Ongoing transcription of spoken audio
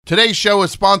Today's show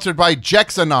is sponsored by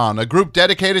Jexanon, a group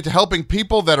dedicated to helping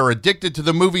people that are addicted to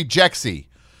the movie Jexy.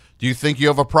 Do you think you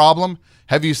have a problem?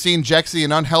 Have you seen Jexy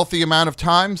an unhealthy amount of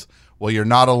times? Well, you're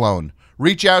not alone.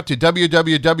 Reach out to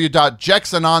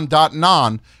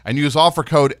www.jexanon.non and use offer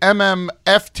code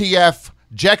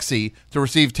MMFTFJexy to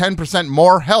receive 10%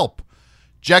 more help.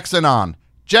 Jexanon.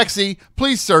 Jexy,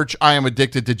 please search I am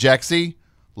addicted to Jexy.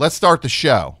 Let's start the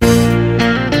show.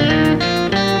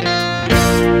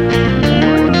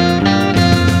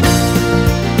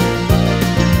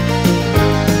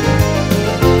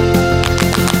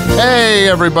 Hey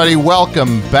everybody,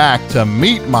 welcome back to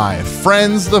Meet My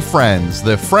Friends, the Friends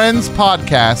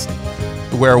podcast,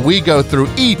 where we go through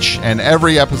each and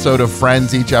every episode of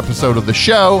Friends. Each episode of the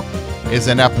show is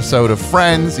an episode of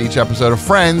Friends. Each episode of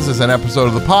Friends is an episode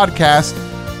of the podcast.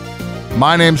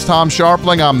 My name's Tom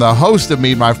Sharpling. I'm the host of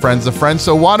Meet My Friends, the Friends.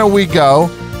 So why don't we go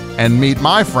and meet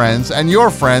my friends and your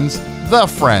friends, the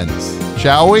Friends,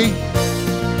 shall we?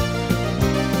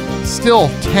 Still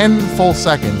 10 full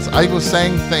seconds. I was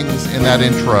saying things in that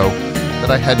intro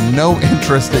that I had no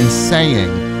interest in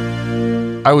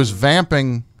saying. I was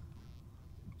vamping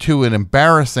to an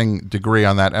embarrassing degree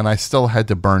on that, and I still had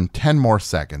to burn 10 more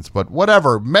seconds. But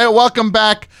whatever. Welcome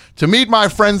back to Meet My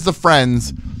Friends, the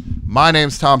Friends. My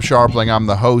name's Tom Sharpling. I'm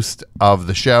the host of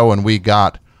the show, and we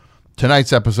got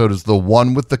tonight's episode is the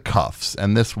one with the cuffs,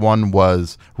 and this one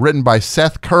was written by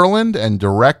Seth Kurland and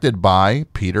directed by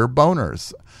Peter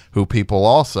Boners, who people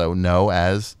also know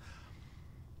as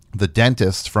the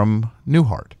dentist from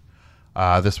Newhart.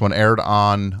 This one aired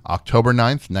on October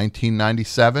 9th,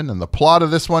 1997, and the plot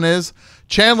of this one is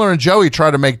Chandler and Joey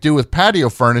try to make do with patio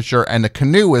furniture and a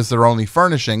canoe as their only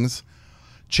furnishings.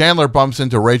 Chandler bumps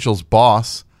into Rachel's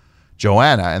boss,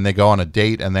 Joanna, and they go on a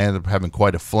date, and they end up having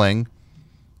quite a fling.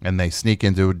 And they sneak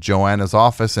into Joanna's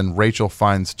office, and Rachel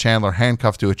finds Chandler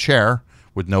handcuffed to a chair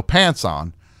with no pants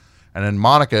on. And then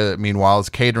Monica, meanwhile, is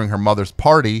catering her mother's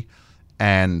party,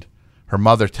 and her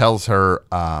mother tells her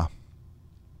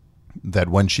that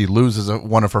when she loses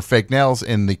one of her fake nails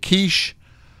in the quiche,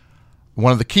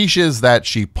 one of the quiches, that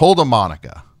she pulled a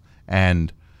Monica.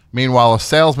 And meanwhile, a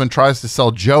salesman tries to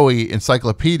sell Joey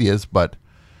encyclopedias, but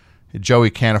Joey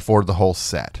can't afford the whole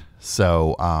set.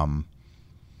 So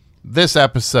this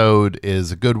episode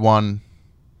is a good one.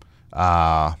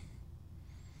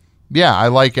 Yeah, I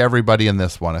like everybody in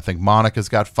this one. I think Monica's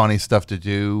got funny stuff to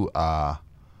do.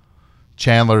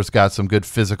 Chandler's got some good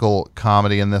physical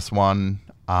comedy in this one.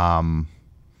 But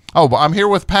I'm here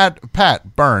with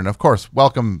Pat Byrne, of course.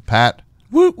 Welcome, Pat.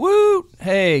 Woot woot!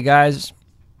 Hey guys,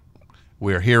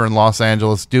 we're here in Los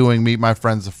Angeles doing Meet My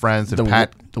Friends, the Friends. And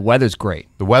the weather's great.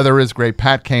 The weather is great.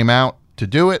 Pat came out to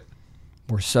do it.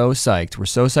 We're so psyched. We're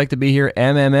so psyched to be here.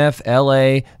 MMF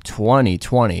LA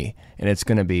 2020. And it's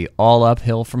going to be all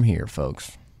uphill from here,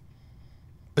 folks.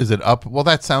 Is it up? Well,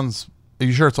 that sounds... Are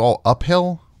you sure it's all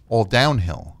uphill? All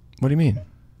downhill? What do you mean?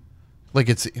 Like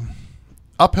it's...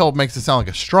 Uphill makes it sound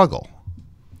like a struggle.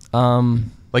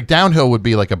 Like downhill would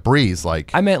be like a breeze. Like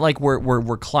I meant like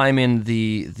we're climbing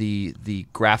the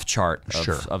graph chart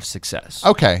of success.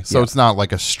 Okay, so It's not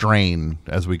like a strain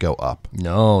as we go up.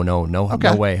 No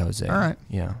way, Jose. All right.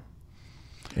 Yeah.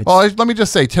 Well, let me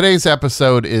just say, today's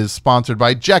episode is sponsored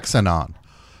by Jexanon.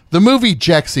 The movie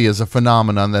Jexy is a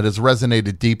phenomenon that has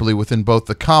resonated deeply within both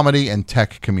the comedy and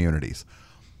tech communities.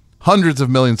 Hundreds of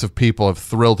millions of people have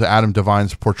thrilled to Adam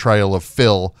Devine's portrayal of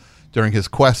Phil during his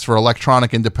quest for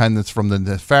electronic independence from the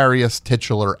nefarious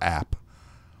titular app.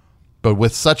 But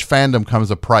with such fandom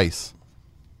comes a price.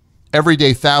 Every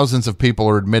day, thousands of people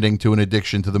are admitting to an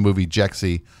addiction to the movie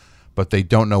Jexy, but they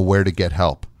don't know where to get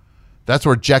help. That's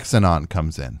where Jexanon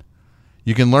comes in.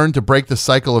 You can learn to break the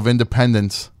cycle of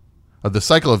dependence. That's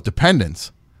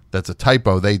a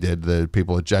typo they did, the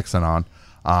people at Jexanon.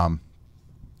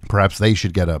 Perhaps they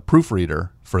should get a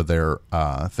proofreader for their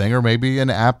thing, or maybe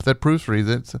an app that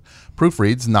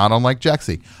proofreads, not unlike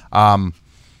Jexy,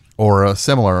 or a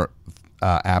similar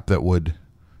app that would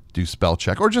do spell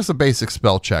check, or just a basic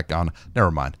spell check on.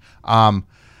 Never mind.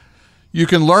 You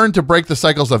can learn to break the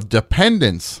cycles of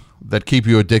dependence that keep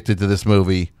you addicted to this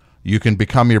movie. You can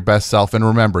become your best self, and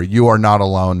remember, you are not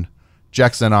alone.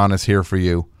 Jexanon is here for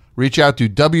you. Reach out to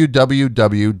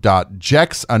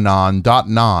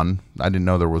www.jexanon.non. I didn't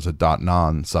know there was a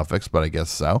 .non suffix, but I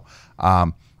guess so.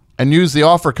 And use the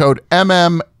offer code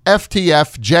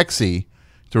MMFTFJexy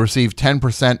to receive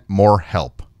 10% more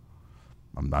help.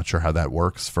 I'm not sure how that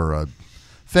works for a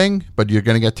thing, but you're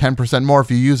going to get 10% more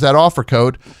if you use that offer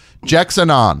code.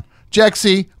 Jexanon.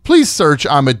 Jexy, please search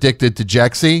I'm addicted to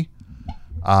Jexy.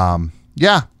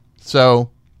 Yeah,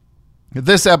 so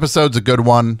this episode's a good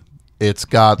one. It's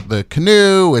got the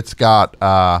canoe. It's got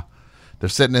they're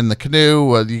sitting in the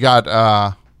canoe. You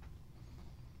got.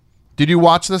 Did you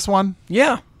watch this one?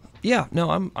 Yeah. No,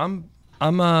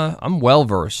 I'm well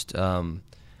versed.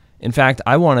 In fact,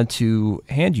 I wanted to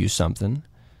hand you something,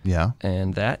 Yeah.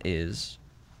 and that is.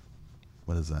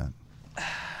 What is that?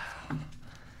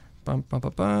 Bum, bum,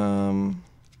 bum, bum.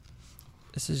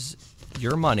 This is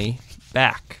your money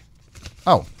back.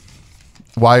 Oh,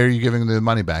 why are you giving the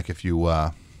money back if you?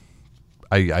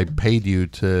 I paid you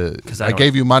to. I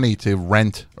gave you money to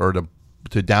rent or to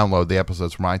download the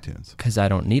episodes from iTunes. Because I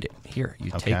don't need it. Here,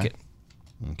 you take it.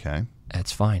 Okay.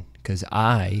 That's fine. Because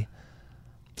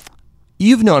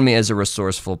you've known me as a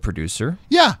resourceful producer.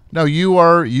 Yeah. No,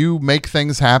 you make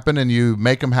things happen, and you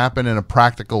make them happen in a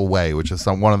practical way, which is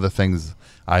one of the things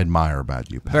I admire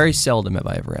about you, Pat. Very seldom have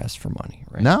I ever asked for money,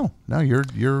 right? No,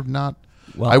 you're not.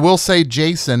 Well, I will say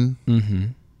Jason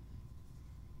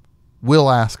will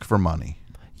ask for money.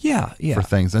 Yeah. For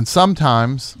things. And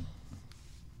sometimes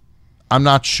I'm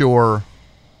not sure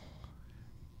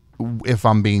if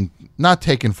I'm being not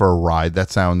taken for a ride.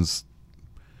 That sounds,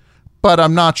 but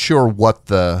I'm not sure what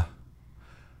the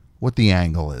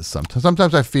angle is.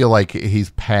 Sometimes I feel like he's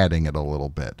padding it a little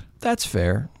bit. That's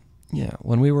fair. Yeah.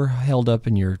 When we were held up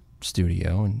in your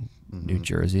studio in New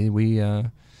Jersey, we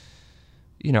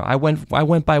I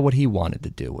went by what he wanted to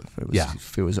do.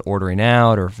 If it was ordering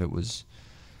out or if it was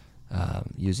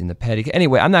using the petty.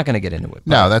 Anyway, I'm not going to get into it.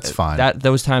 No, that's fine.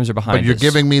 Those times are behind us. But you're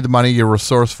giving me the money. You're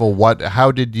resourceful.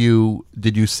 How did you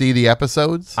see the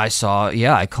episodes? I saw.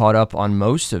 Yeah, I caught up on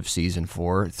most of season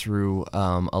 4 through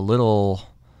a little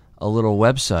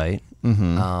website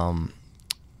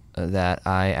that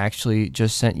I actually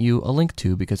just sent you a link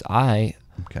to because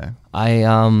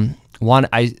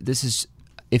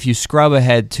if you scrub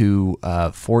ahead to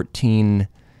 14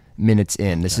 minutes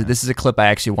in. This is a clip I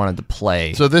actually wanted to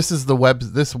play. So this is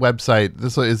this website.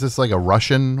 Is this like a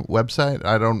Russian website?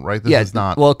 I don't write. This is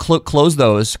not. Well, close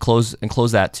those. Close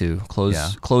that too.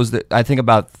 Close the. I think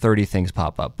about 30 things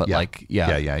pop up. But yeah.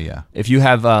 If you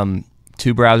have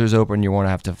 2 browsers open, you won't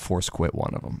have to force quit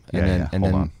one of them. And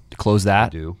then close that. I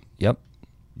do. Yep.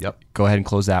 Go ahead and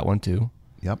close that one too.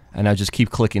 Yep. And now just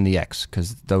keep clicking the X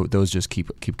because those just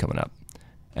keep coming up.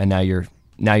 And now you're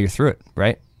through it,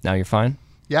 right? Now you're fine.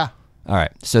 Yeah. All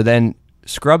right. So then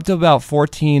scrub to about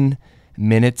 14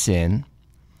 minutes in,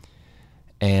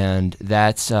 and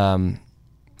that's I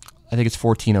think it's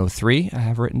 14:03. I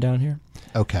have written down here.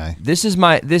 Okay. This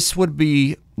would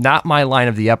be not my line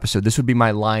of the episode. This would be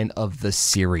my line of the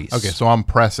series. Okay. So I'm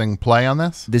pressing play on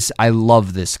this. I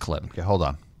love this clip. Okay. Hold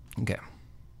on. Okay.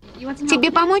 Тебе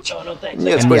помочь? I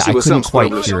Нет, спасибо, couldn't сам quite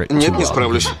справлюсь. hear it. Нет, too не well.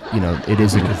 справлюсь. It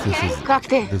is. Как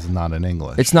ты? This is not in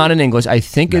English. It's not in English. I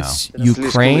think it's Слишком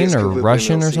Ukraine резко or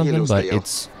Russian or выпрямился, something, еле but устоял.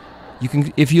 it's. You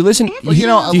can if you listen. Well, you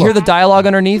know, do you hear look. the dialogue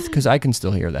underneath? Because I can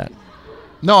still hear that.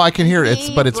 No, I can hear it.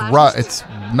 It's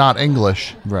not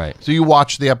English. Right. So you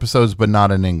watch the episodes, but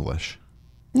not in English.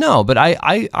 No, but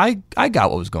I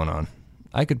got what was going on.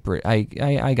 I got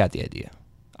the idea.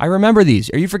 I remember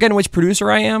these. Are you forgetting which producer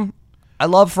I am? I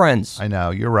love Friends. I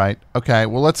know, you're right. Okay,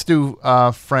 well, let's do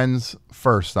Friends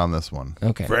first on this one.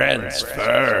 Okay. Friends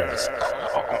first.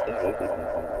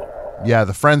 Yeah,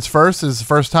 the Friends first is the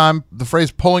first time the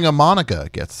phrase pulling a Monica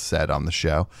gets said on the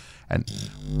show. And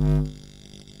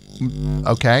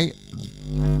okay,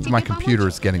 my computer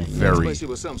is getting very...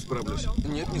 Спасибо, сам справлюсь.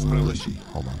 Нет, не справлюсь.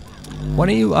 Hold on. Why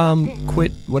don't you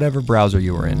quit whatever browser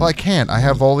you were in? Well, I can't. I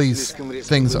have all these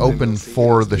things open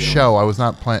for the show. I was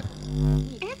not planning...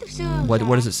 Это все.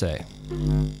 What does it say?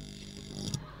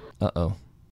 Uh-oh.